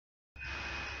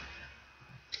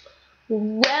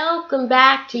Welcome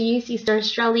back to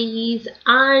ucstarastralis.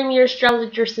 I'm your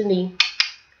astrologer, Cindy.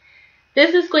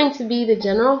 This is going to be the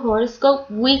general horoscope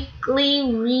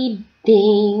weekly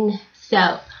reading.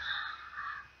 So,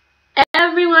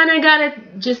 everyone, I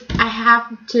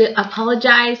have to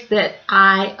apologize that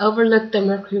I overlooked the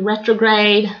Mercury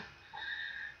Retrograde.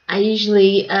 I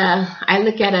usually I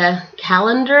look at a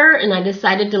calendar, and I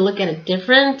decided to look at a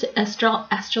different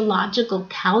astrological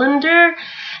calendar,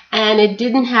 and it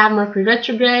didn't have Mercury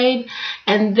Retrograde.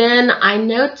 And then I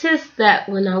noticed that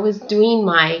when I was doing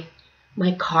my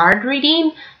card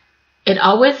reading, it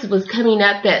always was coming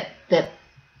up that the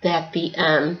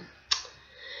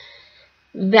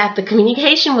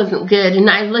communication wasn't good. And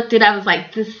I looked at it, I was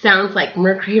like, this sounds like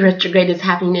Mercury Retrograde is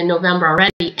happening in November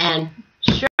already. And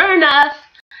sure enough,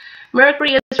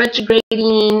 Mercury is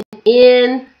retrograding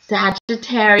in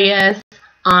Sagittarius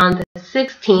on the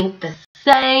 16th, the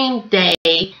same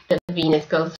day that Venus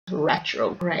goes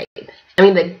retrograde. I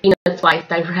mean, the Venus flies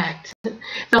direct.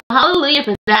 So hallelujah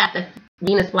for that, the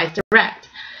Venus flies direct.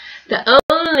 The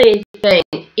only thing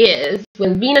is,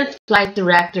 when Venus flies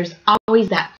direct, there's always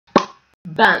that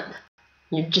bump.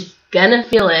 You're just gonna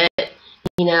feel it,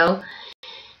 you know.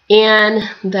 And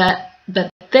but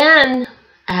then,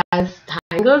 as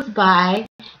time goes by,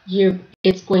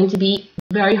 it's going to be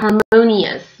very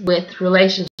harmonious with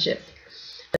relationships.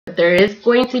 But there is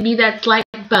going to be that slight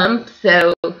bump,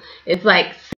 so it's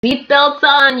like seatbelts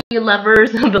on, you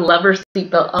lovers, the lover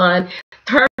seatbelt on.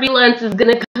 Turbulence is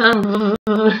gonna come.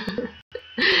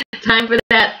 Time for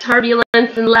that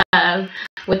turbulence in love,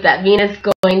 with that Venus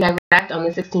going direct on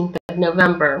the 16th of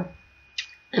November.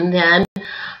 And then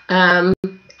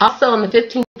also on the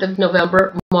 15th of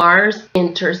November, Mars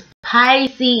enters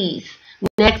Pisces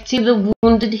next to the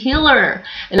wounded healer.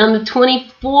 And on the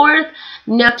 24th,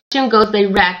 Neptune goes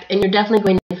direct, and you're definitely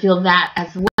going to feel that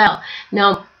as well.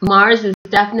 Now, Mars is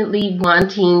definitely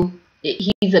wanting,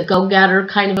 he's a go-getter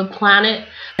kind of a planet,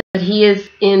 but he is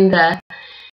in the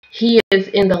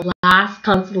last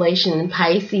constellation in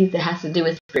Pisces that has to do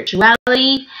with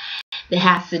spirituality. That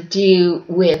has to do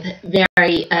with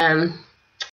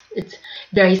it's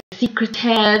very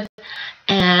secretive,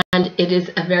 and it is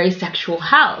a very sexual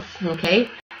house, okay?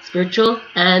 Spiritual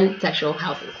and sexual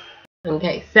houses.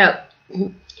 Okay, so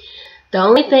the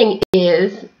only thing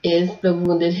is the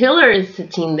wounded healer is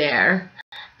sitting there,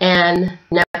 and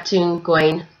Neptune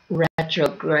going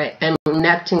retrograde, and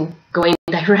Neptune going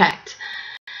direct.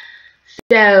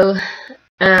 So,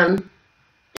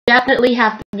 definitely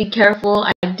have to be careful.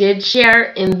 I did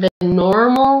share in the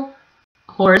normal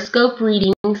horoscope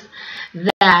readings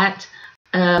that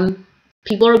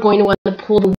people are going to want to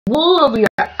pull the wool over your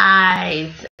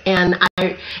eyes, and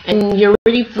you're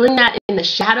already feeling that in the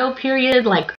shadow period,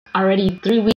 like already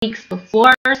 3 weeks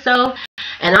before or so.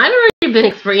 And I've already been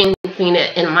experiencing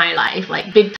it in my life,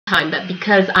 like big time. But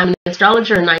because I'm an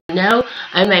astrologer and I know,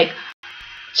 I'm like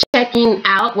checking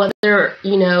out whether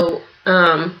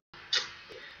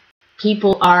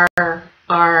people are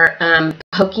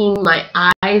poking my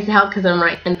eyes out, because I'm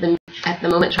right at the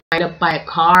moment trying to buy a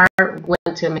car,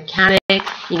 went to a mechanic,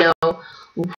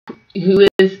 who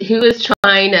is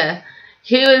trying to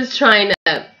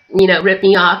rip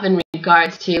me off in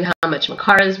regards to how much my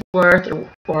car is worth,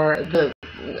 or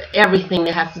everything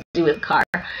that has to do with car.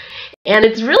 And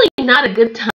it's really not a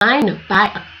good time to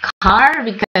buy a car,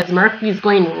 because Mercury is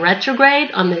going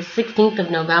retrograde on the 16th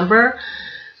of November.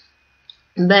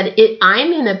 But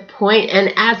I'm in a point,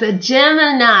 and as a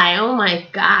Gemini, oh my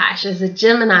gosh, as a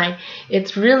Gemini,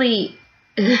 it's really,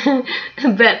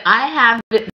 but I have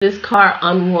this car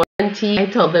on warranty. I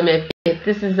told them if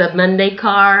this is a Monday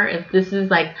car, if this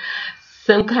is like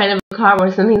some kind of a car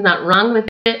where something's not wrong with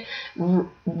it,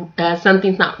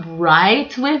 something's not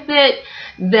right with it,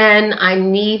 then I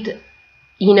need,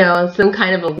 some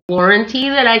kind of a warranty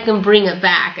that I can bring it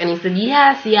back. And he said,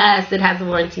 yes, it has a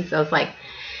warranty. So it's like,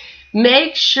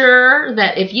 make sure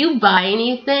that if you buy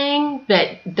anything,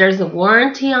 that there's a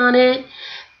warranty on it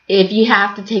if you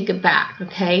have to take it back,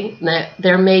 okay?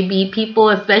 There may be people,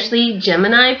 especially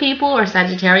Gemini people or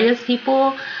Sagittarius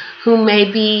people, who may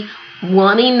be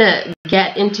wanting to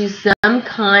get into some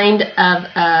kind of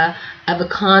a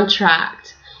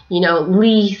contract,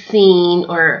 leasing,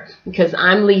 or because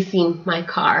I'm leasing my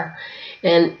car,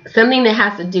 and something that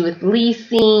has to do with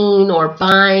leasing or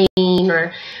buying,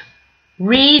 or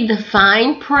read the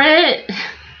fine print,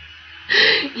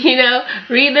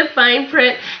 read the fine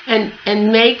print,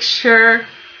 and make sure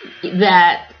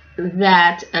that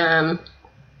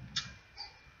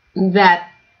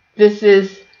this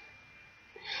is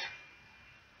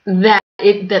that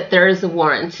there is a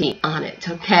warranty on it,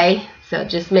 okay? So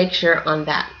just make sure on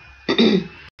that.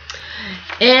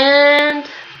 And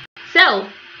so,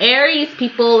 Aries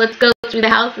people, let's go through the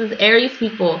houses. Aries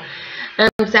people,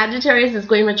 Sagittarius is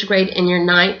going retrograde in your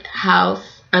 9th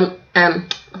house.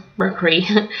 Mercury.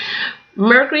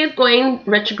 Mercury is going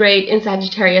retrograde in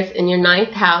Sagittarius in your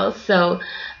 9th house. So,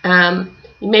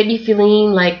 you may be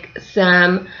feeling like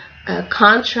some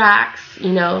contracts,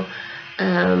 you know,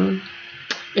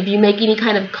 if you make any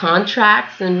kind of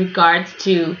contracts in regards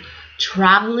to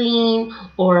traveling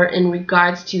or in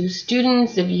regards to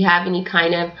students, if you have any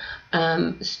kind of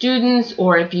students,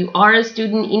 or if you are a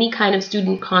student, any kind of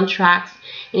student contracts,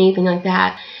 anything like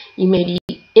that, you may be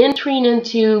entering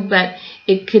into, but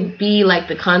it could be like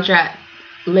the contract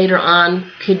later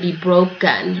on could be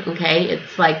broken, okay?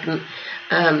 It's like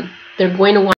they're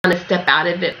going to want to step out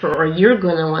of it, or you're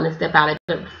going to want to step out of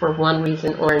it for one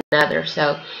reason or another.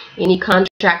 So any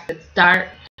contracts that start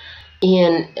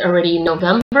in already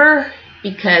November,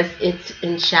 because it's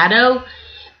in shadow,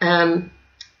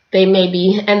 they may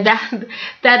be, and that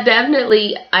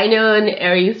definitely, I know an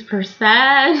Aries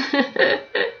person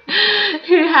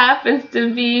who happens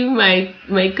to be my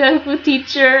Kung Fu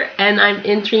teacher, and I'm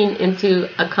entering into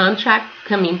a contract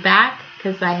coming back,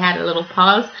 because I had a little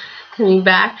pause coming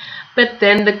back, but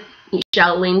then the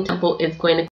Shaolin Temple is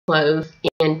going to close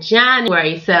in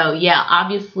January. So yeah,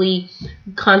 obviously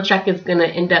contract is going to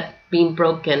end up being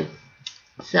broken.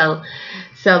 So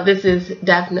this is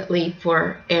definitely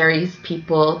for Aries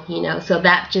people, you know. So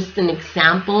that's just an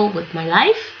example with my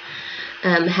life,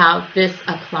 how this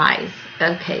applies.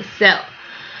 Okay, so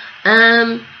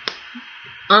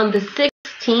on the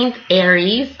 16th,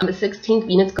 Aries, on the 16th,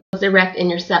 Venus goes direct in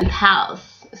your 7th house.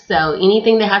 So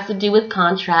anything that has to do with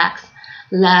contracts,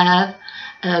 love,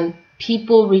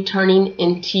 people returning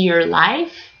into your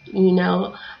life, you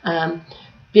know,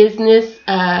 business,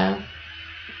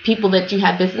 people that you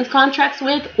have business contracts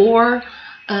with,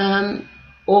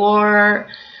 or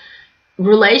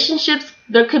relationships.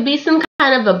 There could be some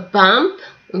kind of a bump,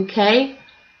 okay?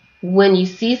 When you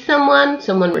see someone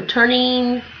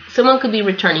returning, someone could be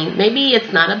returning. Maybe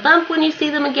it's not a bump when you see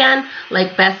them again,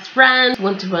 like best friends,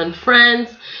 one-to-one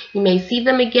friends. You may see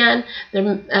them again,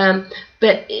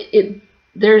 but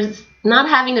there's not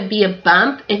having to be a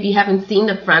bump if you haven't seen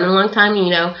the friend in a long time, you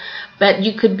know. But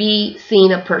you could be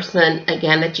seeing a person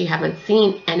again that you haven't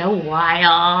seen in a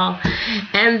while.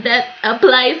 And that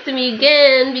applies to me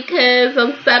again, because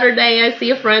on Saturday I see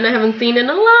a friend I haven't seen in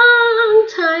a long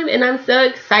time, and I'm so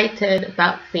excited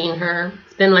about seeing her.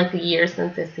 It's been like a year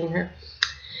since I've seen her.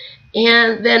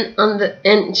 And then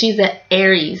and she's at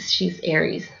Aries. She's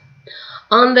Aries.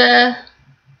 On the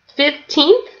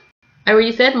 15th, I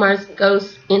already said Mars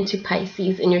goes into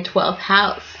Pisces in your 12th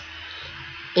house.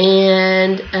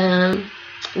 And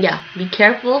yeah, be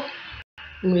careful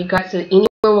in regards to anyone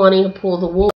wanting to pull the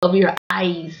wool over your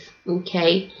eyes,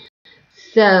 okay?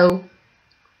 So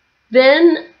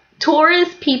then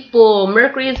Taurus people,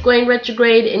 Mercury is going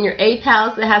retrograde in your 8th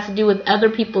house. That has to do with other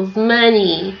people's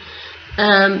money.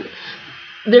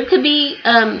 There could be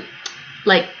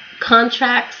like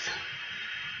contracts,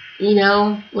 you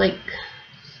know, like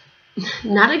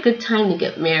not a good time to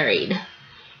get married.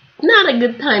 Not a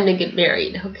good time to get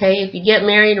married, okay? If you get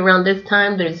married around this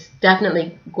time, there's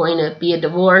definitely going to be a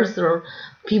divorce, or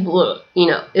people, you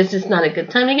know, it's just not a good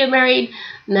time to get married,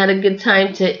 not a good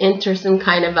time to enter some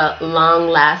kind of a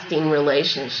long-lasting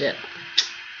relationship,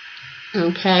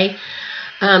 okay?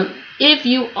 If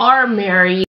you are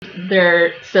married,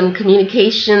 there's some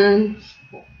communications,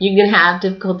 you're going to have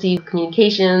difficulty with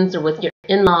communications or with your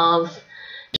in-laws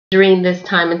during this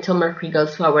time until Mercury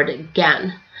goes forward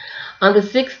again. On the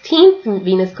 16th,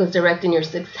 Venus goes direct in your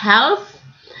 6th house.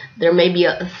 There may be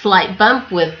a slight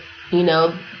bump with, you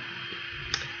know,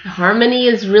 harmony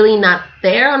is really not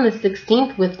there on the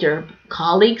 16th with your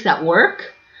colleagues at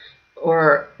work,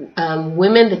 or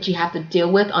women that you have to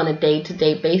deal with on a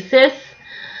day-to-day basis.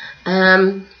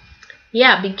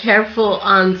 Yeah, be careful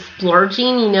on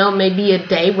splurging, you know, maybe a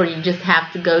day where you just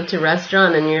have to go to a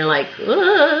restaurant and you're like,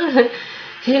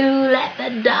 who let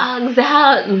the dogs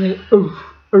out? And like, oof.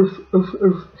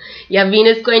 Yeah,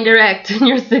 Venus going direct in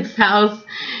your 6th house.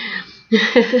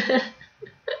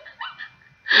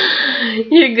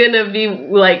 You're gonna be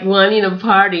like wanting a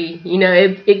party, you know.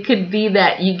 It could be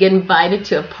that you get invited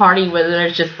to a party where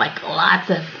there's just like lots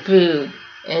of food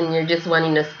and you're just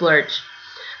wanting to splurge.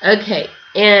 Okay,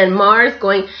 and Mars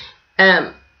going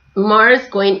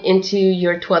into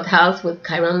your 12th house with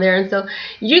Chiron there, and so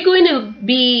you're going to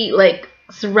be like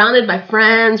surrounded by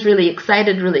friends, really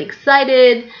excited.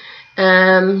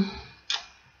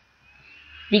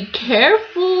 Be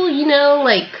careful, you know,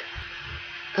 like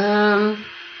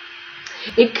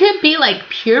It could be like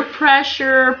peer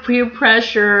pressure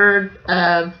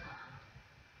of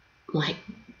like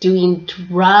doing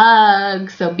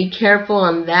drugs. So be careful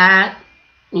on that.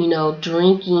 You know,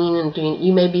 drinking and doing,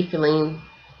 you may be feeling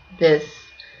this.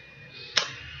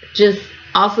 Just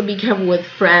also be careful with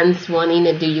friends wanting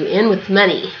to do you in with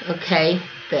money, okay?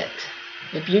 That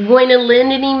if you're going to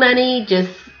lend any money,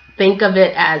 just think of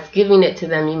it as giving it to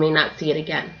them. You may not see it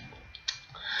again.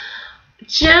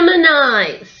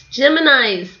 Geminis,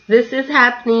 this is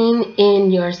happening in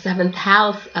your 7th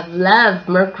house of love.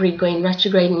 Mercury going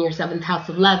retrograde in your 7th house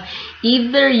of love.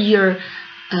 Either you're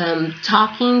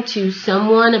talking to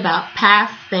someone about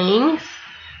past things,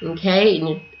 okay,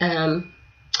 and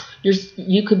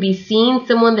you could be seeing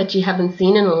someone that you haven't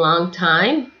seen in a long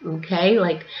time, okay,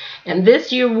 like, and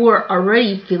this year we're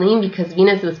already feeling, because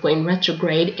Venus is going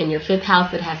retrograde in your 5th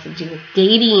house, it has to do with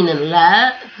dating and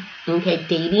love, okay,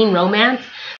 dating, romance.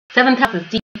 7th house is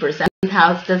deeper. 7th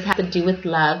house does have to do with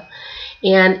love,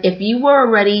 and if you were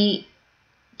already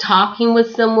talking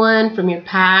with someone from your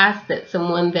past, that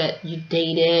someone that you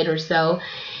dated or so,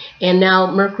 and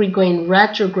now Mercury going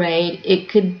retrograde, it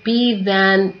could be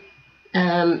then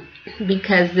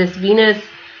because this Venus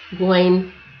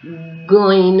going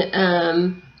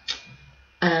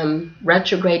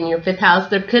retrograde in your 5th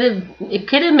house, it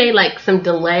could have made like some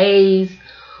delays,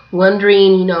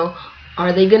 wondering, you know,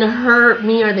 are they gonna hurt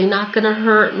me? Are they not gonna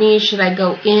hurt me? Should I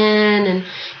go in?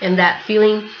 And that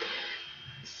feeling.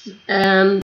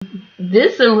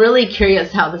 This, I'm really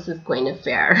curious how this is going to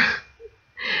fare.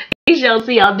 You shall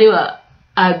see. I'll do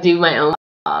my own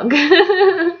vlog.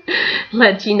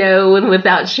 Let you know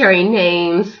without sharing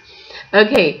names.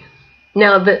 Okay,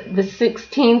 now the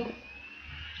 16th,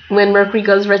 when Mercury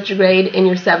goes retrograde in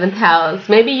your 7th house,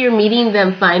 maybe you're meeting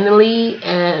them finally,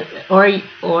 or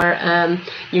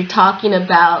you're talking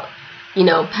about, you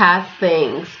know, past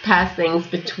things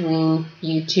between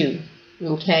you two.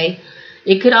 Okay,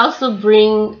 it could also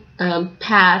bring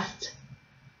past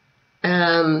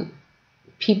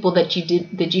people that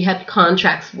you had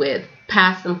contracts with,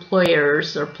 past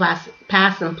employers or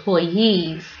past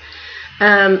employees,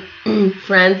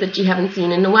 friends that you haven't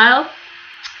seen in a while.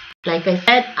 Like I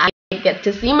said, I get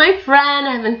to see my friend.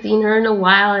 I haven't seen her in a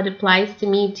while. It applies to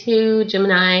me too,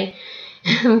 Gemini.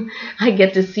 I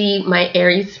get to see my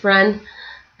Aries friend.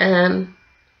 And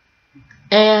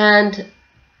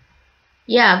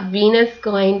yeah, Venus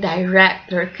going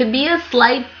direct. Or it could be a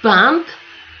slight bump.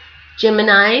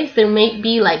 Geminis, there may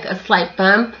be like a slight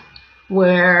bump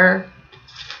where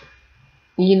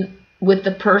with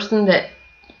the person that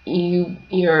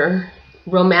you're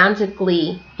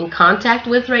romantically in contact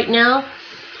with right now.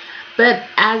 But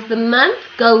as the month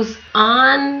goes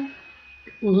on,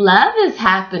 love is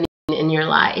happening in your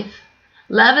life.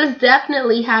 Love is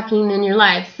definitely happening in your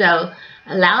life. So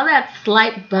allow that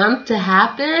slight bump to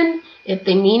happen. If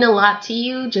they mean a lot to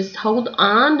you, just hold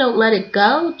on. Don't let it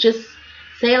go. Just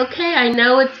say, okay, I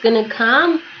know it's going to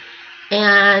come.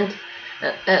 And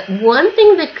one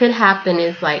thing that could happen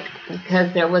is, like,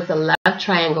 because there was a love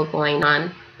triangle going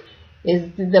on,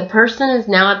 is the person is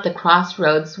now at the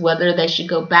crossroads whether they should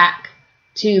go back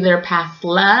to their past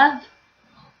love,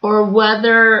 or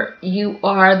whether you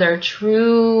are their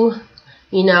true,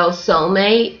 you know,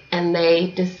 soulmate, and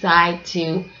they decide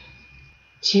to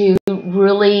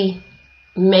really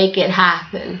make it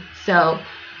happen. So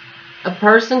a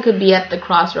person could be at the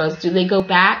crossroads. Do they go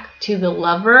back to the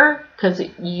lover? Because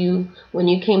when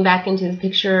you came back into the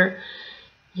picture,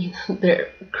 they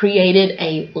created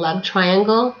a love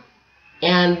triangle,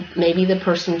 and maybe the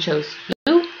person chose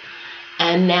you,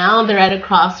 and now they're at a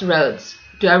crossroads.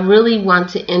 Do I really want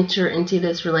to enter into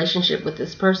this relationship with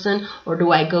this person, or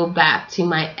do I go back to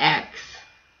my ex?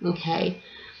 Okay,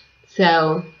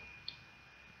 so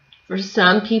for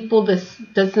some people, this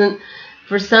doesn't,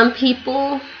 for some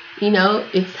people, you know,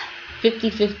 it's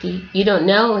 50-50. You don't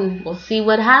know, and we'll see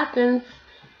what happens,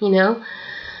 you know.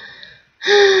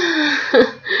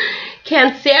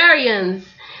 Cancerians,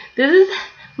 this is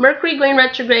Mercury going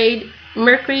retrograde.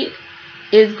 Mercury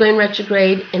is going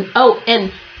retrograde, and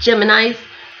Geminis,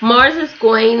 Mars is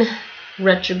going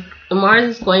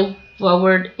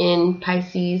forward in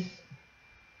Pisces.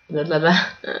 Blah, blah, blah.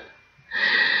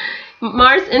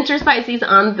 Mars enters Pisces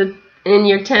in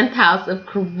your 10th house of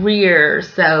career.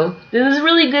 So this is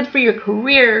really good for your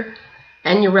career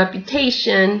and your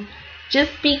reputation.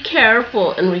 Just be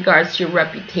careful in regards to your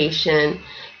reputation,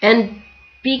 and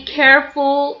be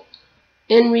careful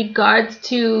in regards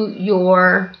to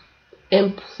your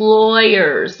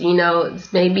employers. You know,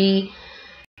 it's maybe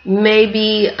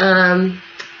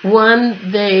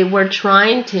one, they were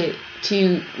trying to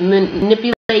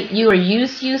manipulate manipulate you or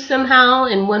use you somehow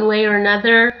in one way or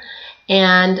another.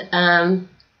 And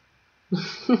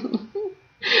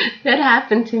that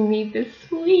happened to me this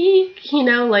week. You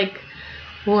know, like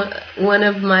one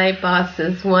of my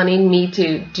bosses wanting me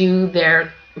to do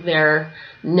their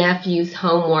nephew's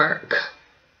homework.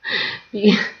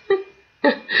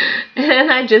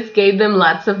 And I just gave them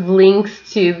lots of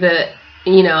links to the,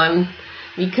 you know,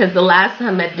 because the last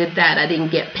time I did that, I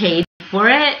didn't get paid for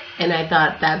it, and I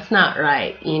thought that's not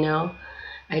right, you know.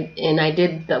 I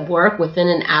did the work within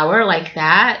an hour like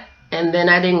that, and then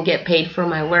I didn't get paid for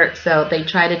my work. So they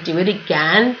tried to do it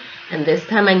again, and this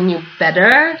time I knew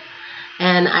better,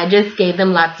 and I just gave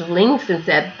them lots of links and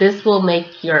said, this will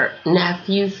make your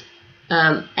nephew's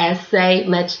essay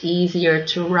much easier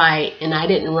to write. And I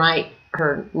didn't write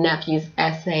her nephew's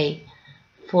essay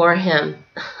for him.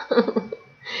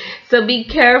 So be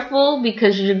careful,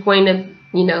 because you're going to,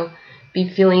 you know, be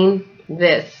feeling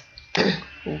this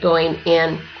going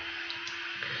in.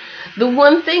 The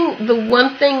one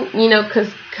thing, you know,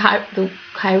 because the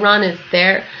Chiron is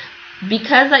there,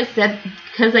 because I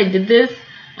did this,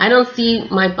 I don't see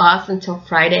my boss until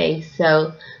Friday.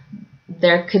 So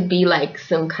there could be like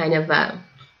some kind of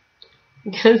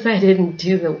because I didn't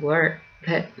do the work,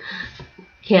 but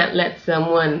can't let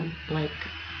someone like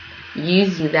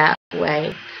use you that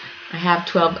way. I have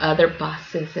 12 other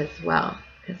bosses as well.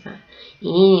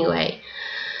 Anyway,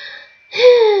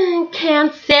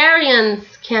 Cancerians.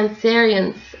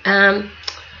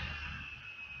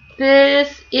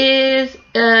 This is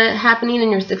happening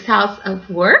in your 6th house of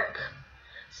work.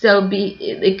 So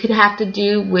it could have to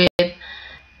do with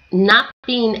not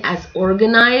being as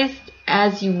organized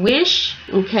as you wish.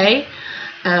 Okay.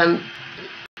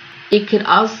 It could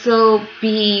also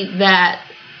be that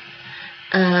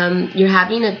you're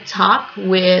having a talk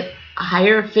with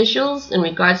higher officials in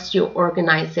regards to your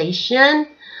organization,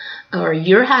 or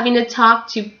you're having to talk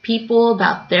to people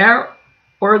about their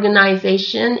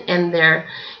organization, and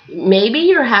maybe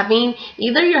you're having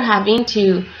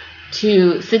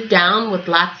to sit down with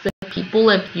lots of people.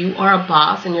 If you are a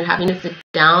boss and you're having to sit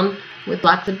down with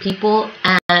lots of people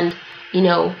and, you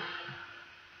know,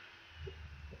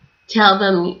 tell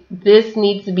them this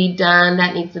needs to be done,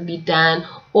 that needs to be done.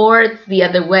 Or it's the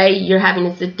other way, you're having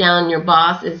to sit down, your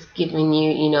boss is giving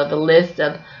you, you know, the list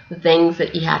of the things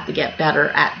that you have to get better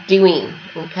at doing,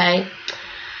 okay?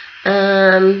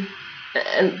 And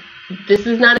this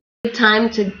is not a good time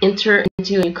to enter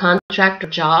into a contract or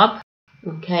job,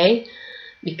 okay?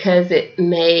 Because it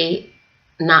may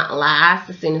not last.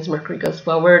 As soon as Mercury goes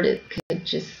forward, it could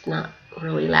just not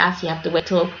really last. You have to wait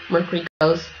till Mercury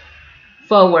goes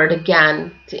forward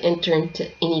again to enter into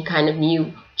any kind of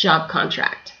new job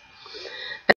contract.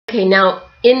 Okay, now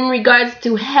in regards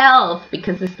to health,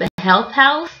 because it's the health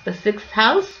house, the 6th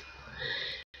house,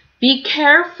 be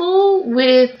careful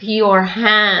with your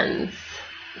hands.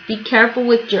 Be careful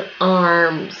with your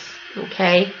arms,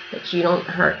 okay, that you don't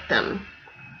hurt them.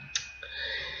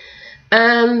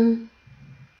 And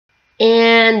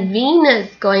Venus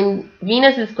is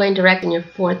going direct in your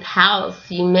 4th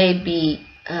house. You may be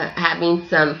having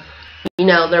some, you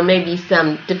know, there may be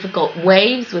some difficult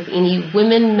waves with any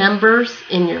women members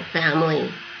in your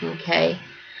family, okay?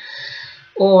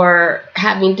 Or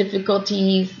having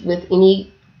difficulties with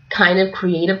any kind of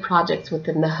creative projects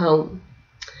within the home.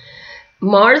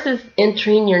 Mars is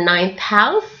entering your 9th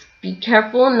house. Be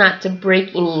careful not to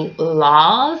break any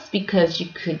laws, because you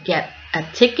could get a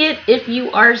ticket if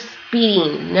you are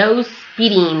speeding. No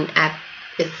speeding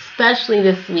especially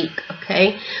this week,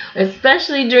 okay?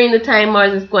 Especially during the time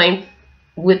Mars is going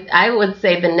with, I would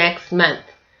say, the next month.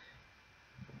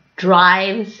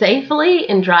 Drive safely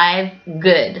and drive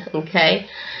good, okay?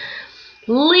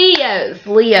 Leos.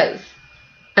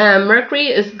 Mercury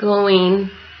is going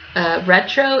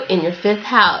retro in your 5th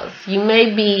house. You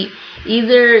may be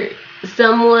either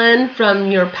someone from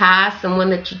your past,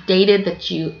 someone that you dated that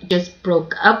you just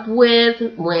broke up with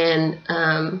when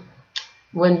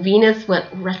Venus went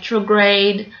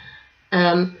retrograde.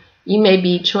 You may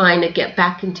be trying to get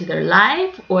back into their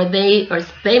life, or they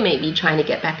may be trying to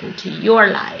get back into your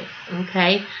life,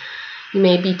 okay? You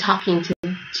may be talking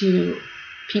to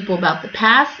people about the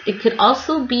past. It could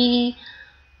also be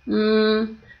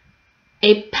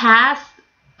a past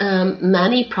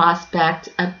money prospect,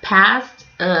 a past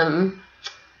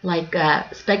like a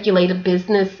speculative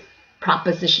business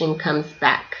proposition comes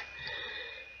back,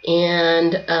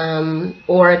 and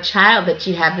or a child that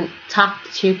you haven't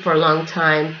talked to for a long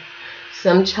time.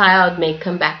 Some child may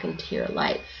come back into your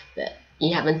life that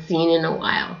you haven't seen in a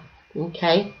while,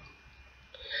 okay?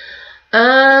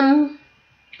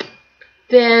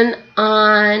 Then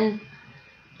on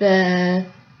the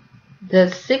The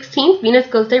 16th, Venus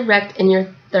goes direct in your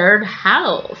 3rd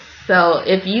house. So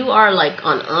if you are like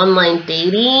on online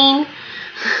dating,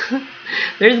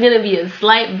 there's going to be a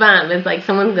slight bump. It's like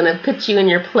someone's going to put you in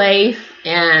your place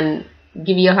and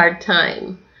give you a hard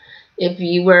time. If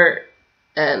you were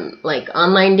like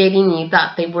online dating and you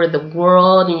thought they were the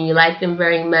world and you liked them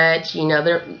very much, you know,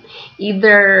 they're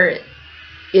either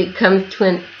it comes to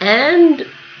an end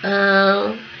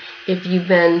if you've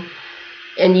been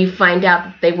and you find out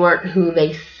that they weren't who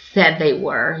they said they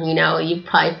were. You know, you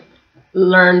probably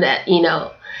learned that, you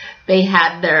know, they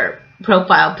had their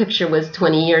profile picture was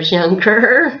 20 years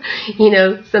younger. You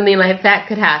know, something like that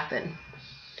could happen.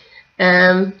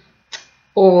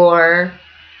 Or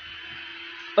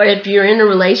if you're in a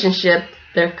relationship,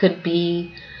 there could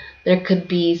be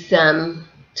some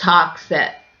talks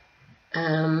that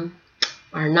are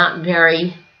not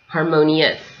very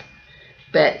harmonious,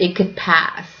 but it could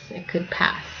pass. It could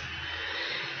pass.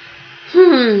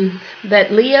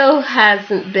 But Leo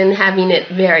hasn't been having it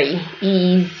very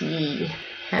easy.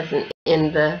 Hasn't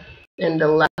in the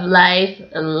love life,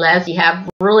 unless you have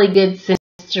really good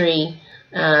synastry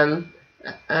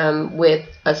with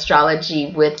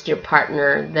astrology with your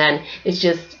partner. Then it's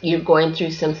just you're going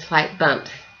through some slight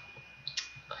bumps.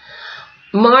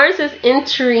 Mars is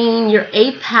entering your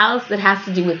 8th house. That has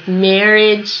to do with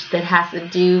marriage, that has to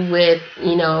do with,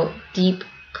 you know, deep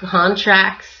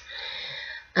contracts.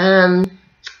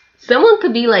 Someone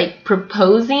could be like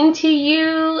proposing to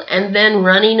you and then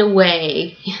running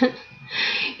away.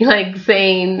 Like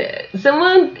saying,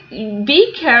 someone,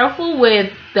 be careful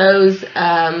with those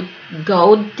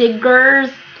gold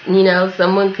diggers. You know,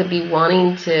 someone could be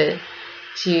wanting to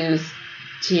use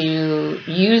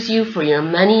you for your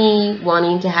money,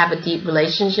 wanting to have a deep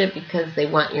relationship because they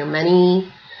want your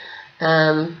money,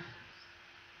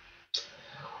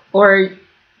 or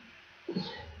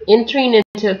entering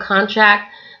into a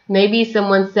contract. Maybe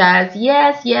someone says,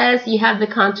 yes, you have the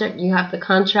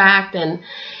contract, and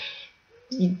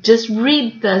you just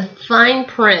read the fine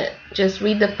print. Just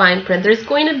read the fine print. There's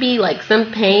going to be like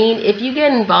some pain if you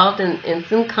get involved in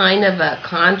some kind of a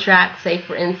contract, say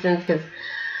for instance, because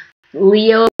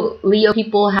Leo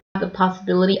people have the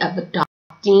possibility of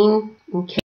adopting,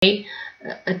 okay,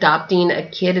 adopting a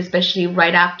kid, especially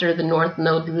right after the North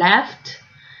Node left,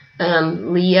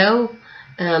 Leo,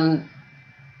 and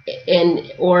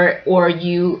or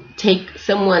you take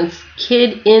someone's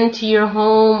kid into your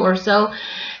home or so,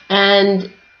 and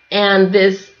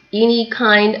this any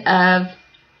kind of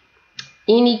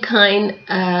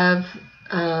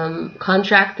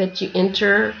contract that you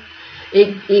enter.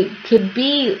 It could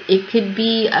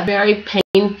be a very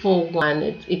painful one.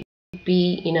 It could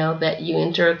be, you know, that you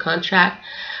enter a contract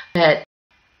that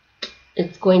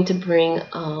it's going to bring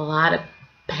a lot of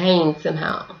pain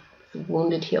somehow. It's a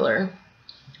wounded healer.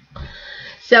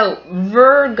 So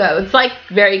Virgo, it's like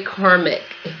very karmic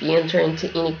if you enter into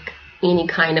any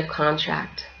kind of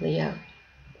contract, Leo.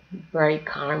 Very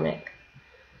karmic.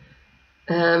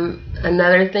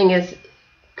 Another thing is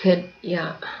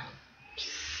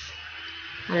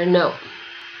I don't know.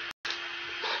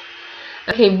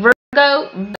 Okay,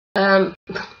 Virgo,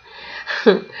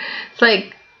 it's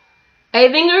like, I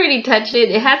think I already touched it.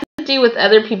 It has to do with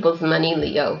other people's money,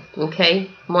 Leo, okay?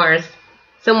 Mars,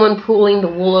 someone pulling the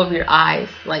wool over your eyes.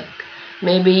 Like,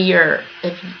 maybe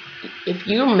if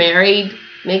you're married,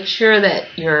 make sure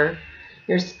that your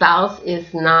spouse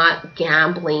is not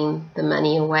gambling the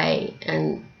money away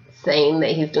and saying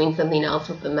that he's doing something else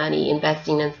with the money,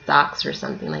 investing in stocks or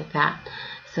something like that.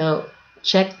 So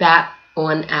check that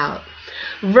one out.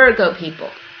 Virgo people.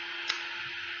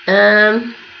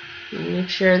 Make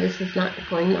sure this is not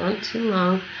going on too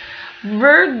long.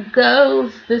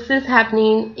 Virgos, this is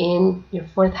happening in your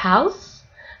 4th house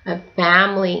of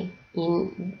family.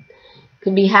 You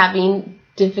could be having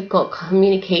difficult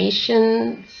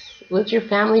communications with your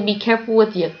family. Be careful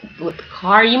with the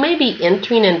car. You may be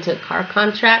entering into a car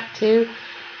contract too,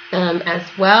 as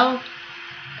well.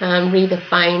 Read a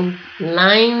fine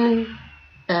line,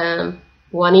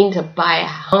 wanting to buy a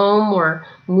home or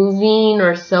moving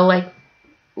or so, like,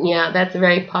 yeah, that's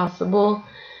very possible.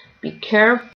 Be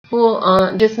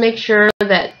careful. Just make sure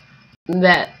that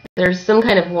there's some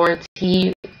kind of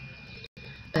warranty,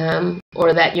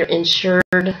 or that you're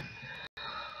insured.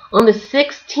 On the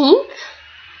 16th,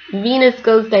 Venus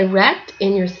goes direct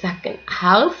in your 2nd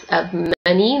house of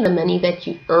money, the money that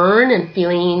you earn, and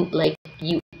feeling like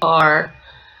you are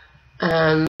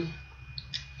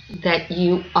that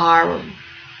you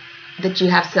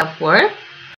have self-worth.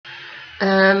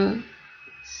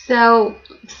 So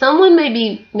someone may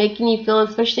be making you feel,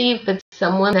 especially if it's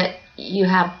someone that you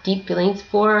have deep feelings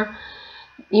for,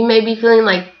 you may be feeling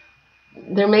like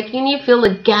they're making you feel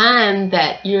again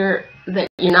that you're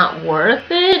not worth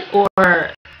it,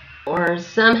 or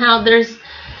somehow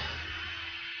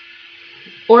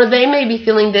or they may be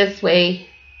feeling this way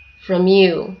from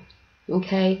you.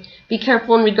 Okay, be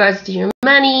careful in regards to your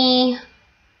money,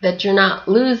 that you're not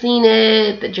losing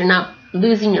it, that you're not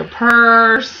losing your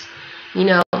purse. You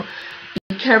know,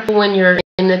 be careful when you're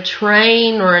in a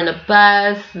train or in a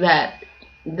bus that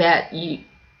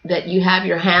you have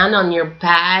your hand on your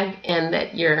bag, and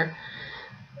that you're,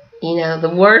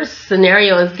 the worst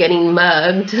scenario is getting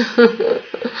mugged.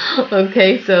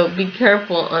 Okay, so be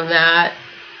careful on that.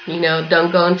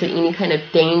 Don't go into any kind of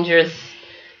dangerous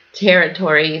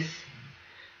territories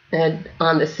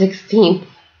on the 16th,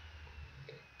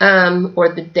 or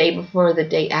the day before, or the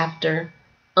day after.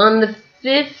 On the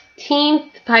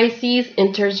 15th, Pisces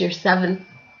enters your 7th,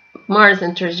 Mars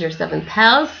enters your 7th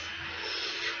house.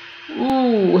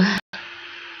 Ooh,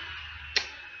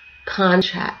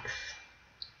 contracts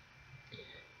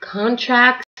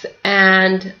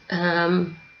and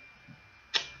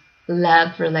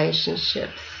love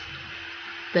relationships.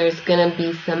 There's gonna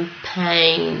be some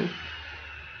pain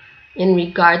in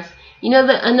regards,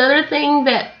 another thing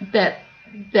that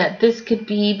this could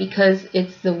be, because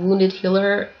it's the wounded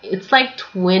healer, it's like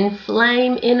twin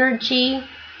flame energy.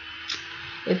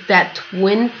 It's that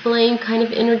twin flame kind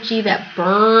of energy that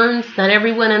burns. Not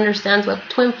everyone understands what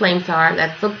twin flames are.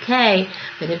 That's okay.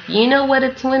 But if you know what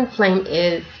a twin flame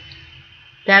is,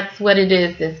 that's what it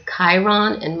is. It's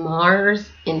Chiron and Mars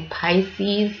in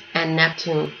Pisces and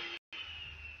Neptune.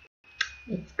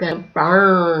 It's going to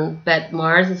burn, but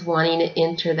Mars is wanting to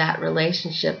enter that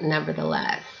relationship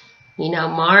nevertheless.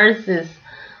 Mars is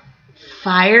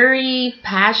fiery,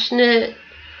 passionate,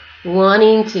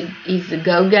 he's a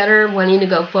go-getter, wanting to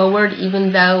go forward,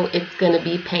 even though it's going to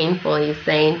be painful. He's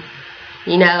saying,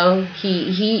 he's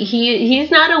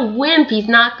not a wimp. He's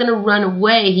not going to run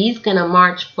away. He's going to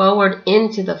march forward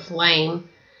into the flame.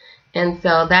 And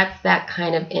so that's that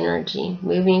kind of energy,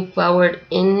 moving forward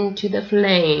into the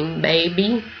flame,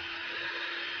 baby.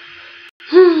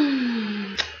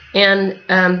 And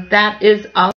that is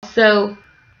also,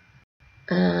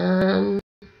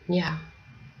 yeah.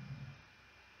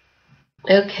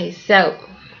 Okay, so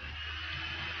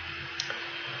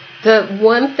the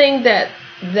one thing that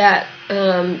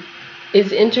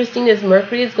is interesting is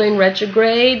Mercury is going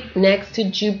retrograde next to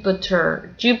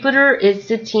Jupiter. Jupiter is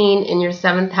sitting in your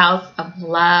 7th house of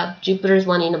love. Jupiter is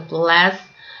wanting to bless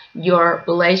your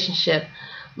relationship.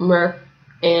 But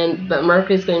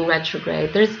Mercury is going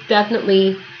retrograde. This is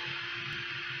definitely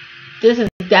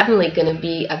going to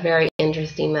be a very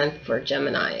interesting month for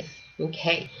Geminis.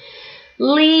 Okay.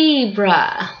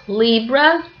 Libra,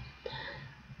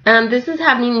 this is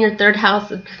happening in your 3rd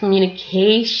house of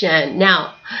communication.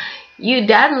 Now, you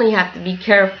definitely have to be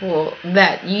careful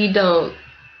that you don't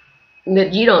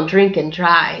drink and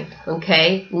drive.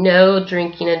 Okay, no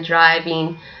drinking and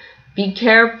driving. Be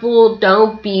careful.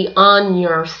 Don't be on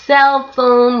your cell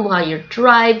phone while you're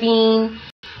driving.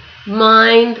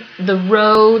 Mind the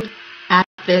road at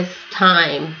this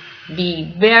time.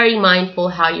 Be very mindful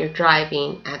how you're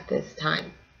driving at this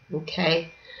time,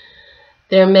 okay?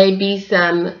 There may be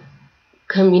some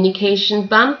communication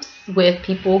bumps with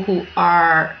people who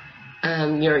are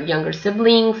your younger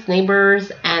siblings,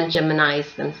 neighbors, and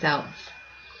Geminis themselves.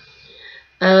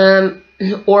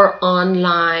 Or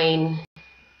online,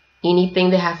 anything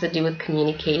that has to do with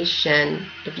communication.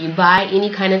 If you buy any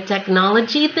kind of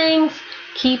technology things,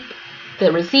 keep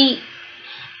the receipt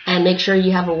and make sure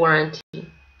you have a warranty.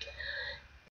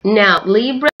 Now,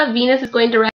 Libra, Venus is going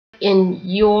direct in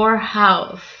your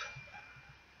house.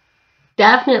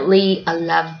 Definitely a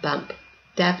love bump.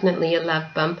 Definitely a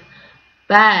love bump.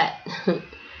 But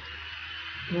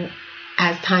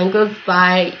as time goes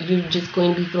by, you're just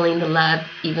going to be feeling the love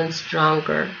even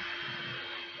stronger.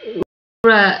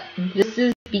 Libra, this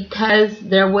is because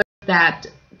there was that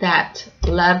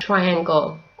love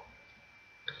triangle.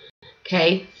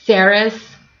 Okay,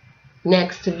 Ceres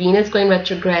next to Venus going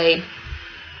retrograde.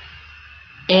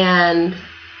 And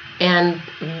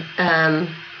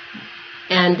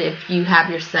if you have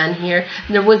your sun here,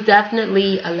 there was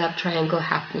definitely a love triangle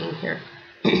happening here.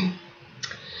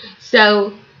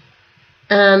 So,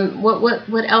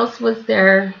 what else was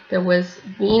there? There was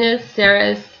Venus,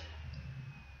 Ceres,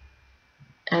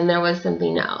 and there was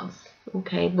something else.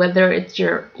 Okay, whether it's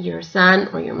your sun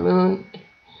or your moon, it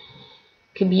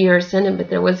could be your ascendant, but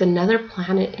there was another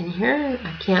planet in here.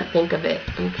 I can't think of it.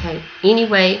 Okay,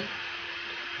 anyway.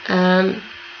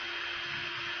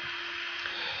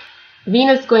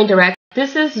 Venus going direct.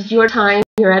 This is your time.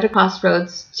 You're at a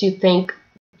crossroads to think,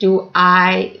 do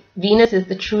I Venus is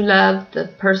the true love, the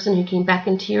person who came back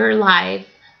into your life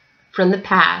from the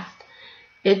past.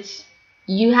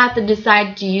 You have to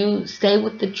decide, do you stay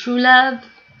with the true love,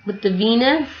 with the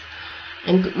Venus,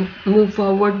 and move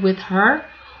forward with her?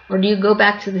 Or do you go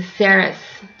back to the Ceres?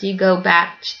 Do you go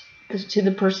back to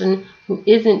the person who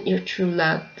isn't your true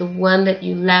love, the one that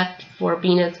you left for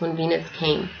Venus when Venus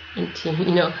came into,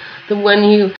 the one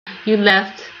you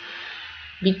left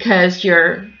because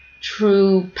your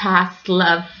true past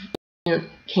love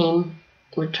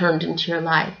returned into your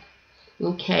life?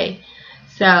 Okay,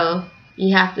 so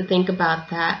you have to think about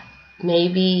that.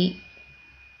 Maybe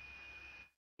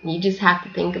you just have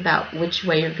to think about which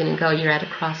way you're going to go. You're at a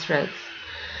crossroads.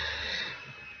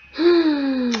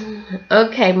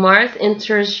 Okay, Mars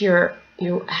enters your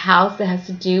house that has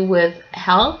to do with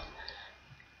health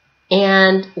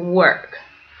and work.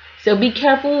 So be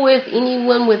careful with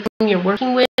anyone with whom you're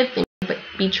working with, and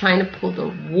be trying to pull the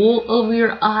wool over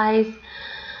your eyes.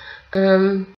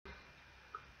 In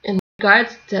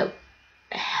regards to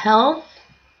health,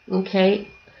 okay,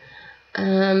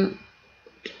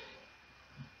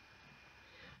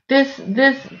 this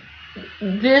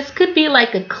could be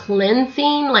like a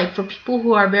cleansing, like for people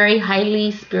who are very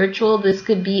highly spiritual. This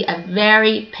could be a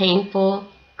very painful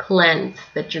cleanse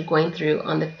that you're going through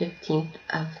on the 15th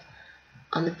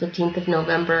of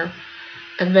November.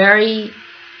 A very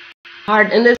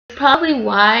hard, and this is probably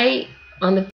why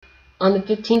on the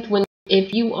 15th,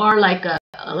 if you are like a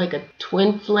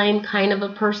twin flame kind of a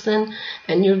person,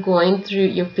 and you're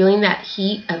feeling that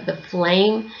heat of the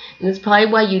flame, and it's probably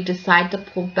why you decide to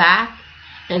pull back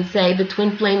and say, the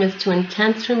twin flame is too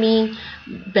intense for me.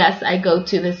 Best I go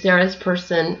to the Ceres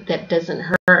person that doesn't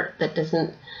hurt, that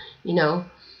doesn't,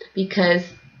 because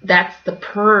that's the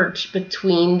purge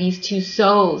between these two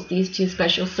souls, these two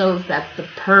special souls. That's the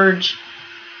purge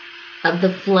of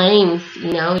the flames.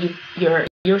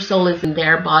 Your soul is in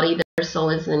their body, their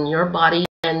soul is in your body,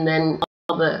 and then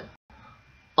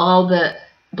all the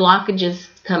blockages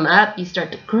come up. You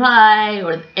start to cry,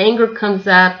 or the anger comes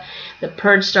up, the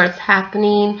purge starts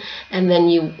happening, and then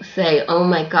you say, oh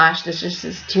my gosh, this is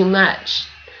just too much.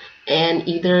 And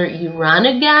either you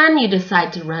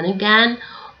decide to run again,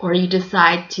 or you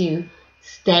decide to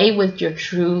stay with your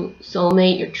true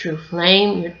soulmate, your true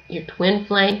flame, your twin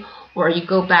flame, or you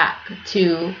go back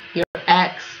to your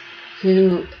ex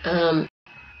who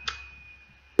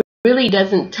really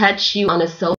doesn't touch you on a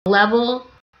soul level,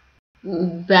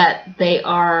 but they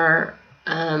are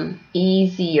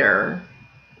easier,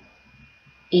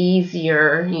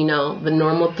 the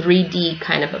normal 3D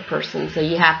kind of a person. So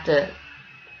you have to,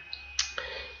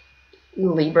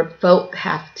 Libra folk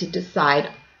have to decide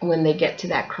when they get to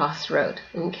that crossroad.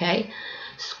 Okay,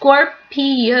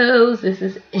 Scorpios, this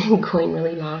is going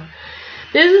really long.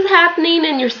 This is happening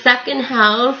in your second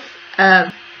house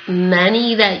of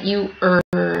money that you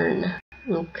earn.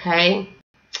 Okay.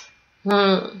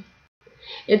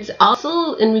 It's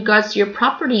also in regards to your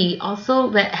property, also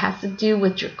that has to do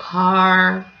with your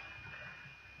car.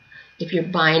 If you're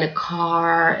buying a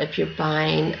car, if you're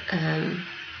buying a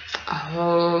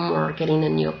home or getting a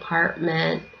new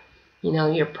apartment,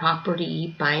 your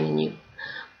property, buying a new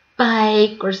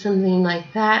bike or something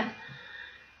like that.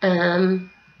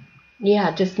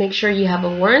 Yeah, just make sure you have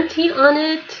a warranty on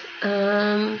it.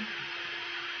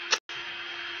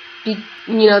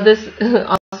 This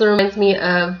also reminds me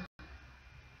of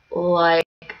like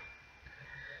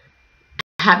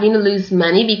having to lose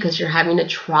money because you're having to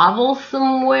travel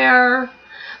somewhere.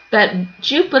 But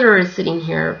Jupiter is sitting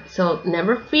here, so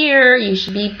never fear. You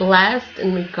should be blessed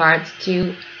in regards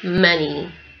to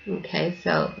money. Okay,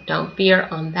 so don't fear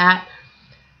on that.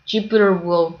 Jupiter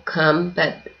will come,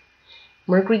 but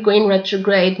Mercury going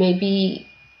retrograde, maybe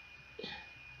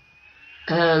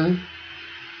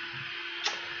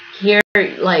here,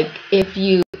 like if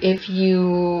you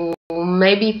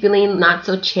may be feeling not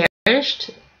so cherished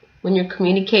when you're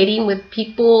communicating with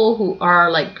people who are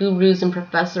like gurus and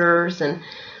professors, and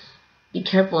be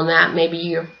careful on that.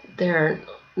 Maybe they're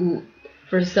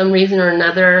for some reason or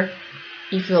another,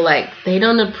 you feel like they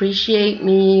don't appreciate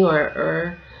me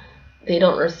or they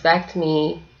don't respect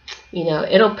me.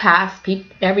 It'll pass.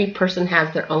 Every person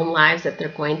has their own lives that they're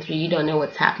going through. You don't know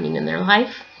what's happening in their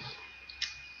life.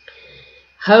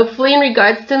 Hopefully, in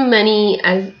regards to money,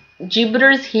 as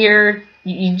Jupiter's here,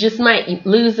 you just might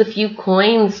lose a few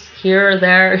coins here or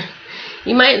there.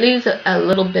 You might lose a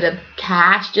little bit of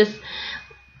cash. Just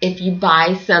if you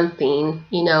buy something,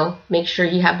 make sure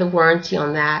you have the warranty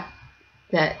on that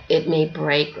it may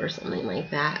break or something like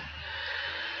that.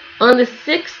 On the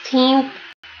 16th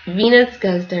Venus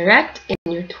goes direct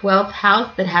in your 12th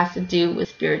house that has to do with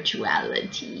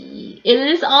spirituality. It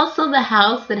is also the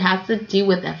house that has to do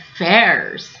with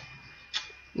affairs,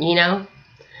 you know.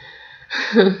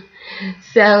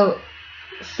 So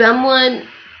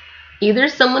either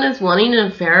someone is wanting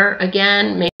an affair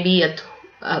again, maybe a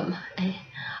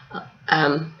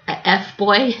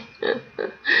F-boy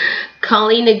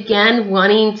calling again,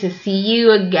 wanting to see you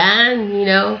again, you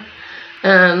know.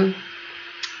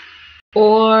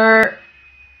 Or,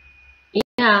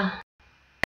 yeah,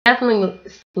 definitely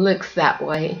looks that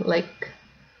way, like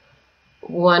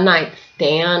one night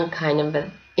stand kind of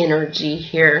an energy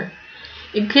here.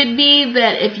 It could be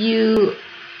that if you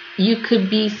could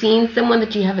be seeing someone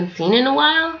that you haven't seen in a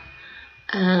while,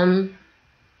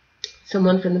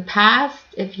 someone from the past.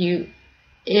 If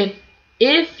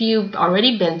you've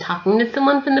already been talking to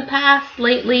someone from the past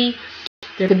lately,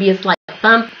 there could be a slight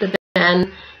bump, but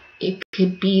then it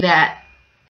could be that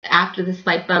after the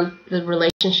slight bump, the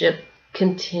relationship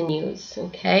continues,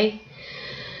 okay?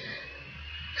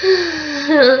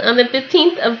 On the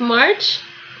 15th of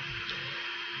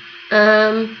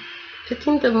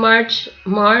March,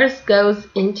 Mars goes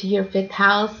into your 5th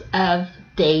house of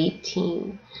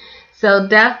dating. So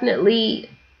definitely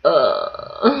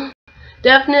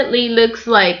looks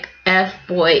like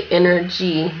F-boy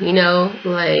energy, you know,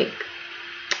 like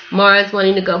Mars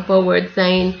wanting to go forward,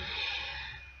 saying,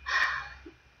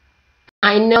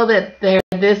 I know that they're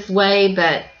this way,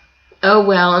 but oh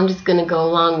well, I'm just going to go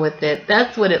along with it.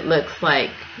 That's what it looks like.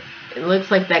 It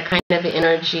looks like that kind of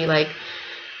energy, like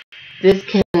this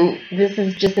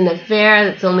is just an affair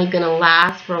that's only going to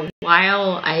last for a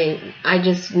while. I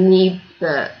just need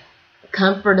the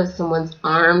comfort of someone's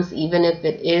arms, even if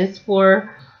it is for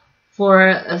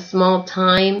a small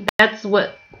time. That's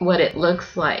what it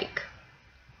looks like,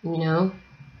 you know.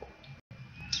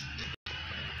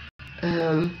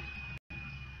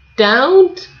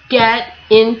 Don't get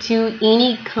into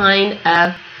any kind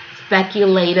of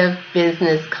speculative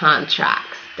business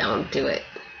contracts. Don't do it.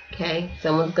 Okay?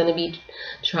 Someone's going to be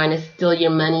trying to steal your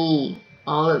money,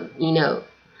 all, you know,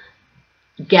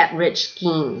 get rich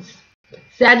schemes.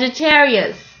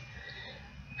 Sagittarius,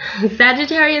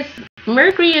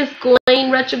 Mercury is going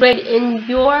retrograde in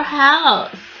your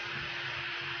house.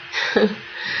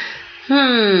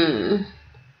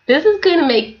 This is going to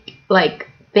make, like,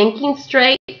 thinking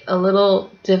straight a little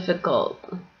difficult.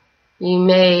 You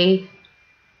may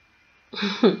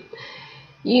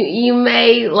you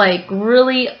may like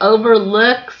really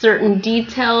overlook certain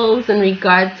details in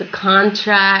regards to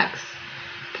contracts,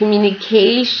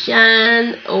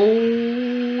 communication.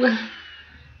 Oh,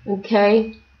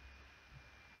 okay.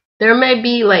 There may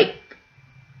be like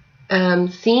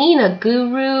seeing a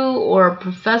guru or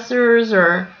professors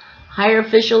or higher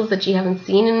officials that you haven't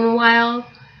seen in a while.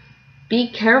 Be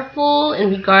careful in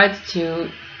regards to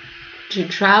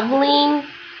traveling,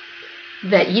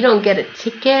 that you don't get a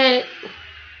ticket.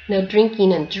 No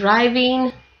drinking and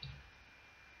driving.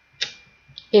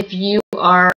 If your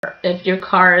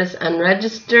car is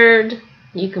unregistered,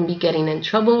 you can be getting in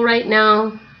trouble right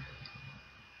now.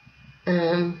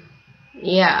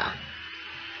 Yeah.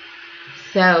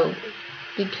 So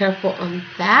be careful on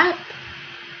that.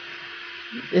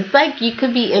 It's like you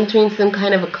could be entering some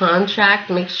kind of a contract.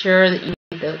 Make sure that you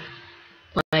read the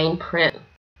fine print.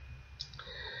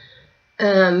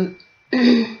 Then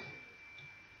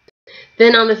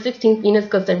on the 16th, Venus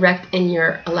goes direct in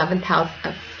your 11th house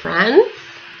of friends.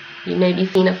 You may be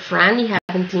seeing a friend you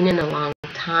haven't seen in a long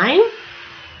time.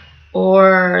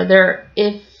 Or there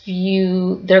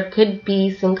could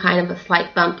be some kind of a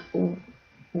slight bump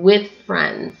with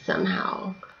friends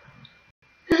somehow.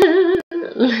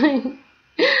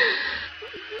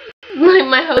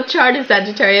 My whole chart is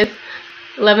Sagittarius,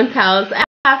 11th house. I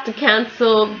have to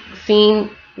cancel seeing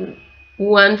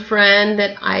one friend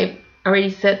that I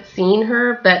already said seeing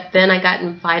her, but then I got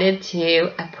invited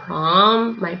to a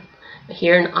prom.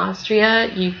 Here in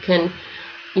Austria, you can,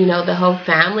 you know, the whole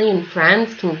family and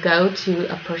friends can go to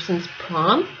a person's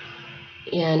prom,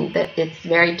 and that it's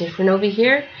very different over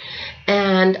here.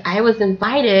 And I was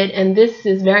invited, and this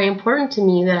is very important to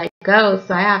me that I go,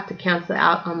 so I have to cancel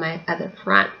out on my other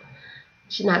front.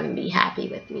 She's not going to be happy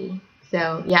with me.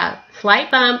 So yeah, slight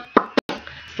bump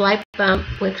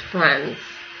with friends.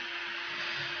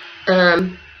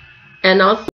 And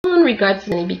also in regards to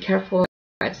money, be careful in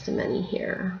regards to money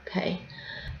here. Okay.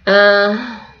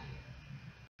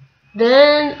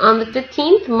 Then on the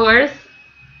 15th, Mars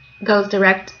goes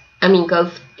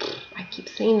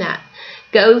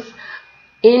goes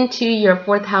into your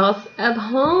 4th house of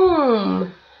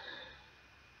home.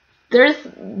 There's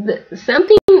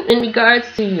something in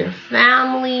regards to your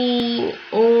family,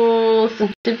 or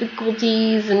some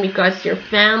difficulties in regards to your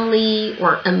family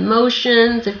or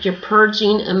emotions, if you're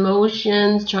purging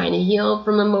emotions, trying to heal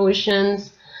from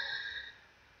emotions.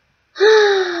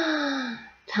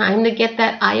 Time to get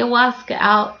that ayahuasca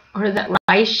out, or that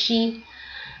reishi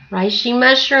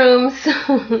mushrooms.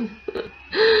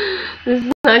 This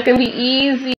is not going to be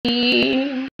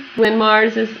easy when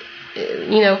Mars is,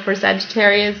 for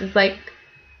Sagittarius. It's like,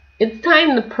 it's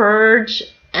time to purge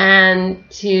and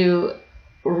to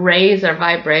raise our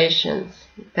vibrations.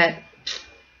 That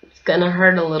it's going to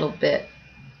hurt a little bit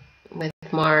with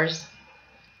Mars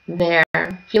there.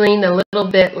 Feeling a little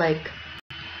bit like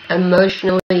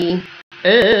emotionally,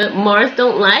 Mars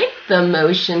don't like the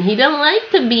emotion. He don't like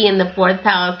to be in the 4th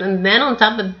house. And then on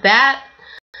top of that,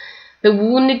 the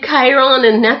wounded Chiron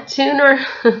and Neptune are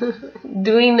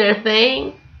doing their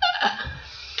thing.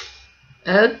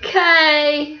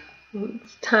 Okay,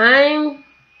 it's time.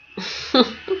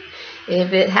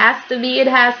 If it has to be, it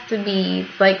has to be.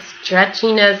 It's like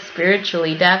stretching us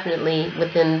spiritually, definitely,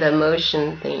 within the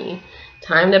emotion thing.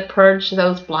 Time to purge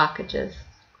those blockages.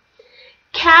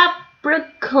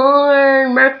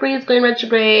 Capricorn, Mercury is going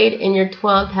retrograde in your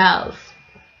 12th house.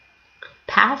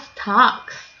 Past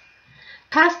talks.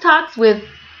 Past talks with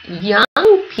young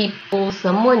people,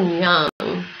 someone young.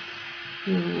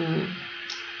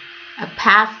 A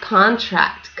past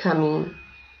contract coming.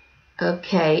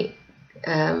 Okay.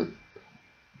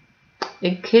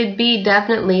 It could be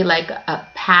definitely like a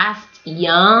past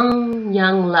young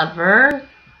lover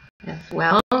as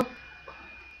well.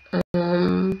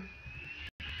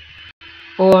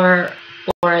 Or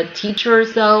a teacher or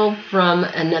so from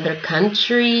another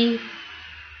country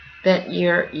that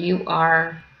you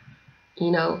are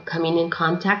coming in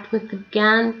contact with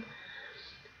again.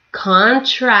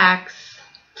 Contracts.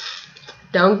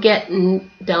 Don't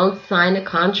sign a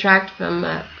contract from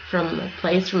a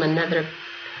place from another,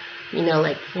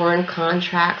 like foreign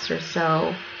contracts or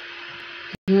so.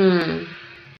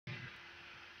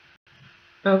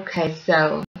 Okay,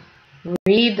 so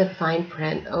read the fine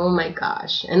print. Oh my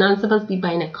gosh. And I'm supposed to be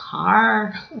buying a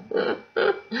car.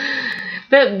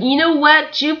 But you know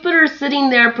what? Jupiter's sitting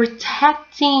there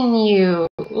protecting you.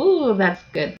 Ooh, that's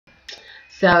good.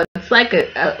 So it's like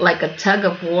a tug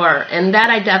of war. And that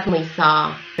I definitely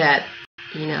saw that,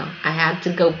 I had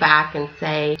to go back and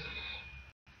say,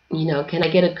 can I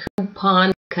get a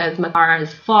coupon? Because my car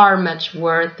is far much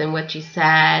worth than what you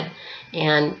said.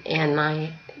 And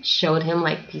I showed him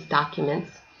like these documents,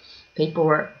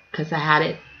 paperwork, because I had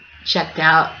it checked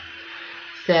out.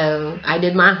 So I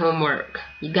did my homework.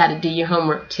 You got to do your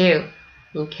homework too,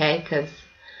 okay? Because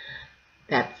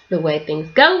that's the way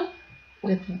things go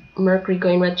with Mercury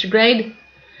going retrograde.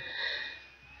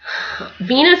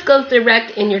 Venus goes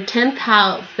direct in your 10th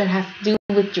house. That has to do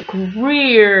with your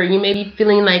career. You may be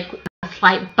feeling like a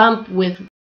slight bump with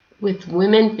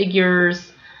women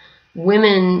figures,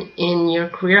 women in your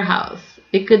career house.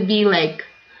 It could be like,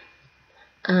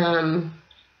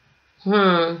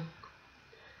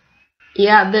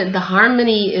 yeah, the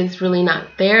harmony is really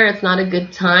not there. It's not a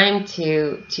good time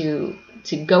to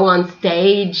go on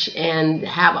stage and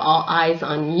have all eyes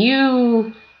on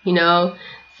you.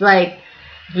 It's like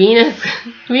Venus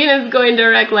going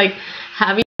direct, like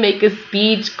having to make a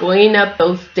speech, going up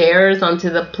those stairs onto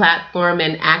the platform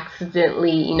and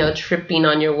accidentally, tripping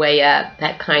on your way up,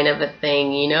 that kind of a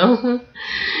thing,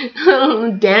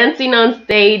 dancing on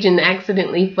stage and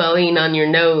accidentally falling on your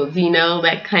nose,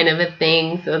 that kind of a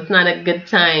thing. So it's not a good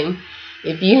time.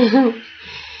 If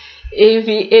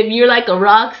you're like a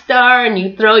rock star and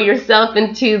you throw yourself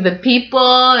into the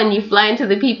people and you fly into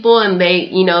the people and they,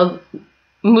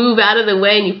 move out of the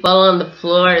way and you fall on the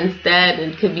floor instead,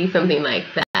 it could be something like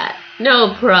that.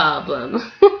 No problem.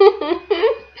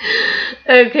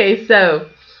 Okay, so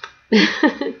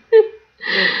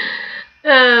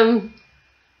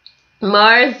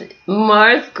Mars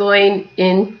is going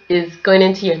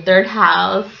into your 3rd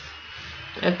house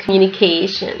of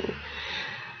communication.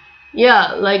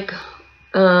 Yeah, like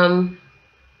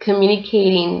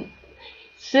communicating.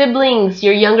 Siblings,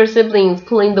 your younger siblings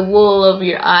pulling the wool over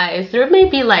your eyes. There may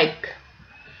be like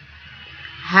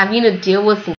having to deal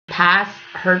with some past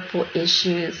hurtful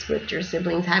issues with your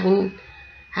siblings, having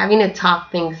to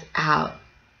talk things out,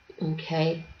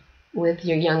 okay, with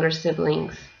your younger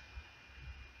siblings,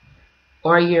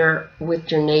 or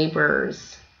with your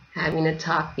neighbors, having to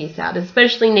talk these out,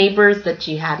 especially neighbors that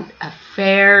you had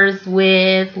affairs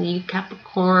with, you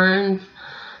Capricorns.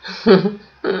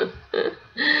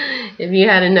 If you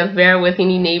had an affair with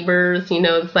any neighbors,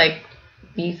 it's like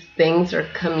these things are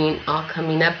all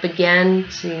coming up again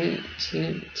to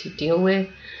deal with.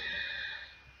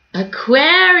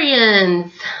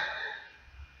 Aquarians.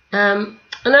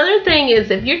 Another thing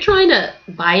is, if you're trying to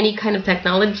buy any kind of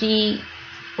technology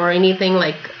or anything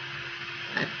like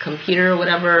a computer or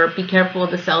whatever, be careful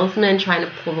of the salesman trying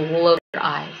to pull the wool over your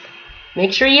eyes.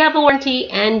 Make sure you have a warranty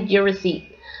and your receipt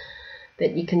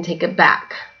that you can take it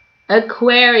back.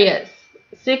 Aquarius,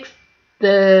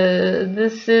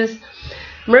 this is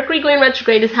Mercury going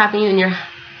retrograde is happening in your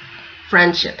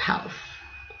friendship house.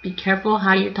 Be careful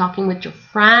how you're talking with your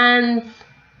friends.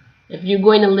 If you're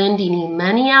going to lend any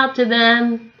money out to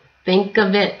them, think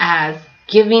of it as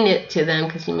giving it to them,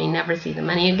 because you may never see the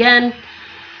money again.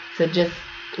 So just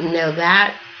know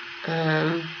that.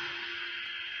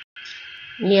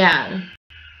 Yeah.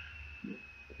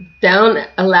 Don't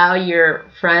allow your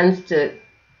friends to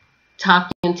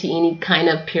talk into any kind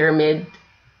of pyramid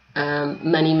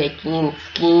money-making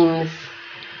schemes.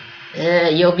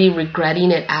 You'll be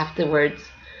regretting it afterwards.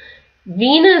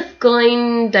 Venus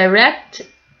going direct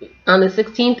on the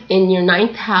 16th in your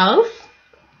 9th house.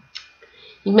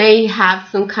 You may have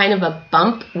some kind of a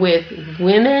bump with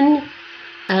women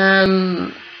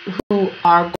who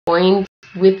are going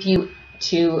with you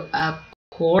to a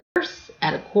course,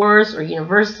 at a course or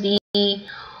university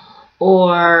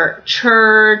or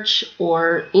church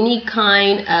or any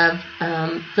kind of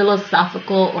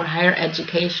philosophical or higher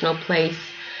educational place.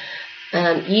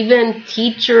 Even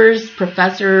teachers,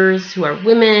 professors who are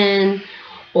women,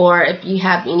 or if you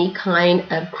have any kind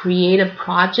of creative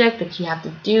project that you have to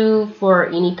do for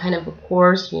any kind of a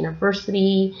course,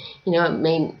 university, you know,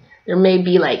 there may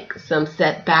be like some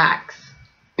setbacks.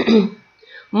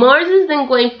 Mars is then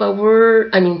going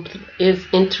forward, is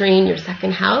entering your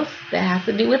 2nd house. That has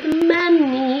to do with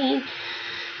money.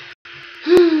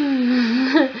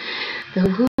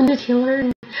 The wounded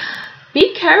healer.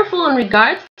 Be careful in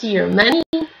regards to your money.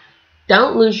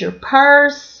 Don't lose your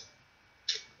purse.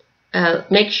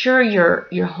 Make sure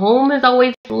your home is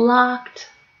always locked.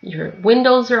 Your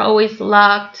windows are always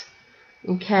locked.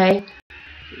 Okay?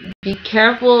 Be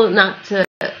careful not to,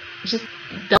 just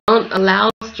don't allow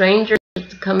strangers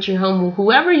to come to your home.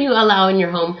 Whoever you allow in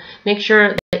your home, make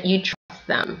sure that you trust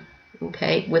them,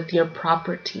 okay, with your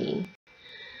property.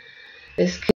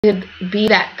 This could be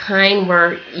that kind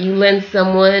where you lend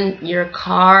someone your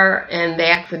car and they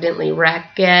accidentally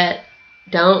wreck it.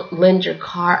 Don't lend your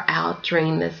car out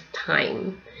during this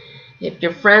time. If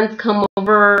your friends come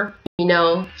over, you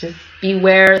know, just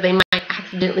beware. They might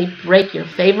accidentally break your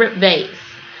favorite vase.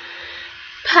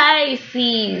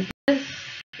 Pisces, this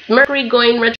Mercury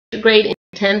going retrograde in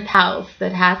 10th house.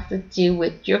 That has to do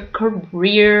with your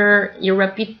career, your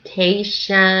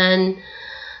reputation,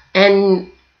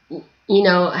 and you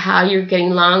know how you're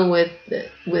getting along with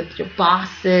your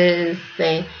bosses.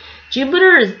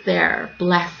 Jupiter is there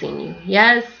blessing you.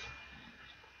 Yes,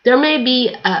 there may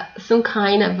be some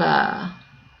kind of a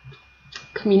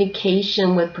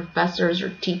communication with professors or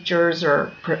teachers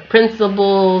or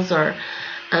principals, or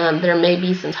there may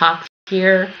be some talks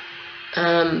here,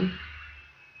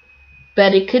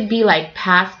 but it could be like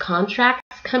past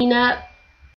contracts coming up.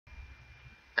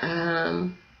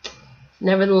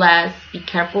 Nevertheless, be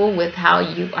careful with how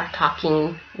you are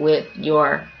talking with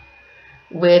your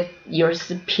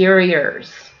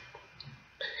superiors.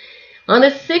 On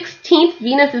the 16th,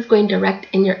 Venus is going direct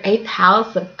in your 8th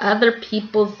house of other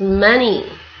people's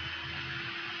money.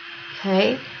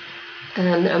 Okay?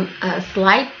 And a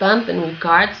slight bump in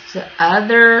regards to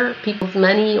other people's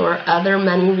money or other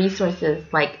money resources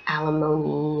like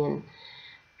alimony and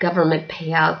government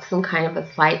payouts, some kind of a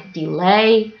slight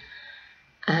delay.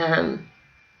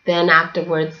 Then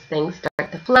afterwards things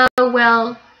start to flow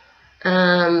well.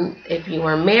 If you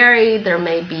are married, there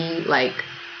may be like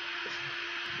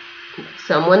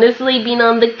someone is sleeping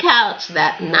on the couch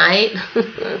that night.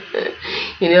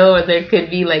 You know, or there could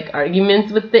be like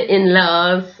arguments with the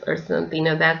in-laws or something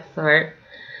of that sort.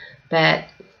 But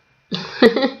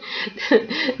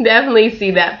definitely see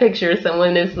that picture.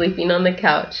 Someone is sleeping on the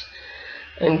couch.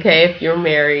 Okay, if you're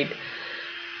married.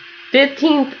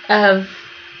 15th of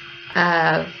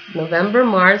November,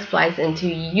 Mars flies into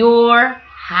your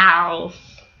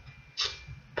house.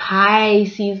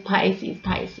 Pisces, Pisces,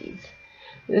 Pisces.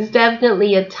 This is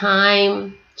definitely a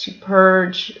time to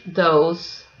purge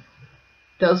those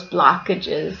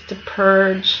blockages, to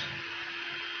purge,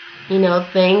 you know,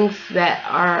 things that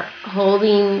are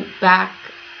holding back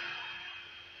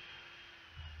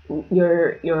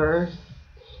your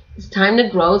it's time to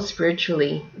grow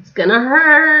spiritually. It's gonna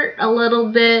hurt a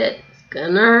little bit. It's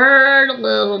gonna hurt a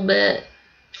little bit.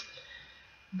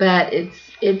 But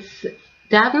it's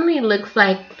definitely looks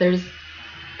like there's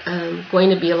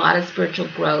going to be a lot of spiritual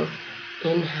growth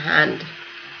in hand.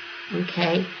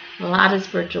 Okay? A lot of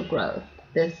spiritual growth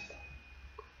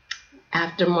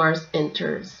after Mars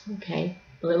enters. Okay,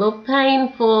 a little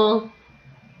painful,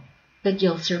 but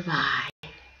you'll survive.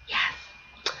 Yes.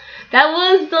 That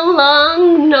was the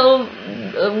long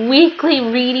weekly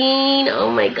reading.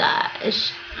 Oh my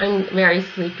gosh. I'm very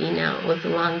sleepy now. It was a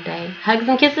long day. Hugs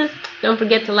and kisses. Don't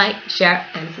forget to like, share,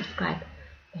 and subscribe.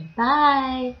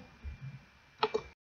 Bye-bye.